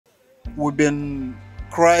We've been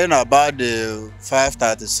crying about the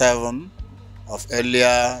 537 of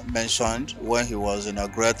earlier mentioned when he was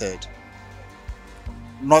inaugurated.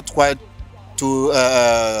 Not quite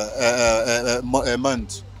a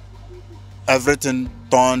month, everything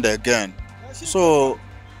turned again. So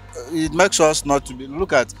it makes us not to be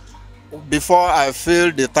look at. Before I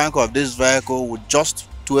filled the tank of this vehicle with just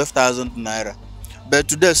 12,000 naira, but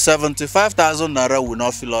today 75,000 naira will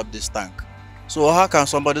not fill up this tank. So how can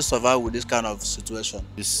somebody survive with this kind of situation?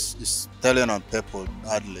 It's telling on people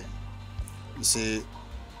hardly. You see,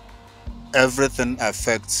 everything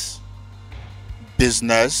affects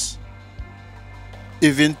business,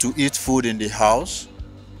 even to eat food in the house,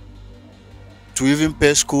 to even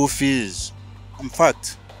pay school fees. In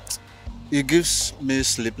fact, it gives me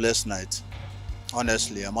sleepless nights.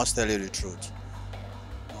 Honestly, I must tell you the truth.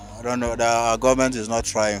 I don't know, our government is not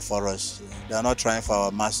trying for us. They are not trying for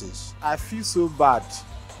our masses. I feel so bad.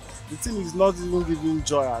 The thing is not even giving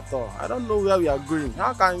joy at all. I don't know where we are going.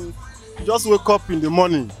 How can you just wake up in the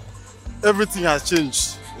morning, everything has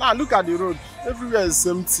changed? Now look at the road. Everywhere is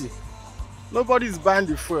empty. Nobody is buying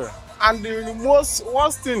the fuel. And the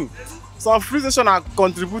worst thing, some free stations are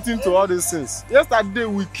contributing to all these things. Yesterday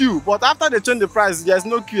we queue, but after they change the price, there is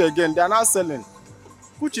no queue again. They are now selling,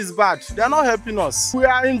 which is bad. They are not helping us. We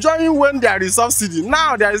are enjoying when there is subsidy.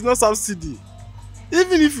 Now there is no subsidy.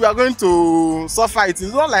 Even if we are going to suffer it,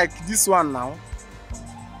 it's not like this one now.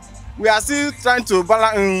 We are still trying to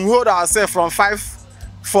balance, hold ourselves from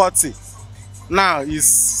 540. Now it's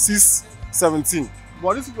 617.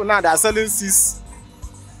 But these people now they are selling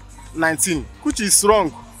 619, which is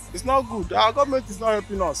wrong. It's not good. Our government is not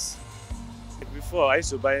helping us. Before I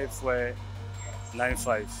used to buy for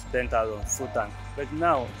 9,500, 10,000 full tank, but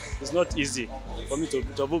now it's not easy for me to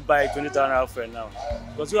buy 20,000 fuel now,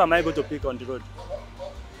 because who am I going to pick on the road?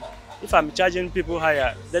 If I'm charging people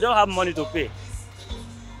higher, they don't have money to pay.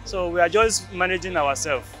 So we are just managing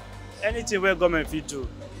ourselves. Anything where government will do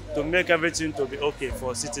to make everything to be okay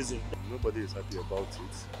for citizens. Nobody is happy about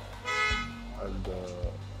it, and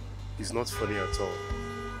it's not funny at all.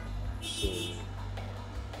 So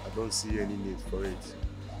I don't see any need for it.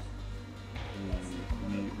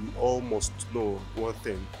 We all must know one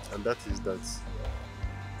thing, and that is that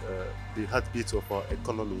the heartbeat of our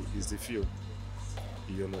economy is the fuel.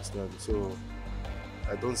 You understand? So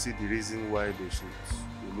I don't see the reason why they should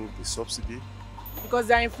remove the subsidy. Because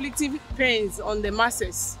they are inflicting pains on the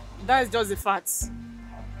masses. That is just the facts.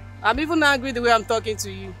 I'm even angry the way I'm talking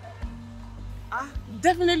to you.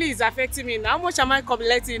 Definitely it's affecting me. How much am I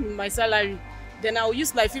collecting in my salary? Then I will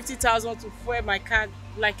use like 50,000 to fuel my car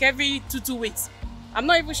like every two weeks. I'm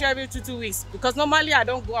not even sure every two weeks, because normally I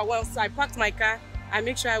don't go out. Once I park my car, I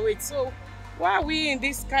make sure I wait. So why are we in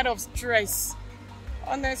this kind of stress?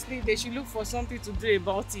 Honestly, they should look for something to do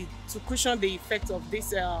about it to cushion the effect of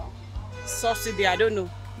this subsidy. I don't know.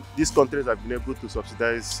 These countries have been able to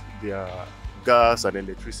subsidize their gas and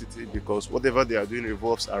electricity because whatever they are doing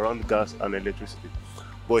revolves around gas and electricity.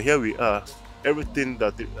 But here we are, everything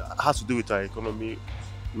that has to do with our economy,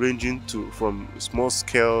 ranging from small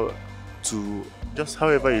scale to just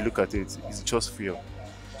however you look at it, is just fuel.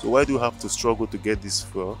 So why do you have to struggle to get this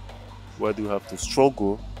fuel? Why do you have to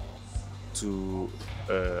struggle to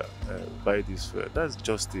buy this fuel? That's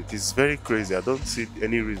just it. It's very crazy. I don't see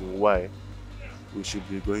any reason why we should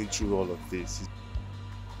be going through all of this.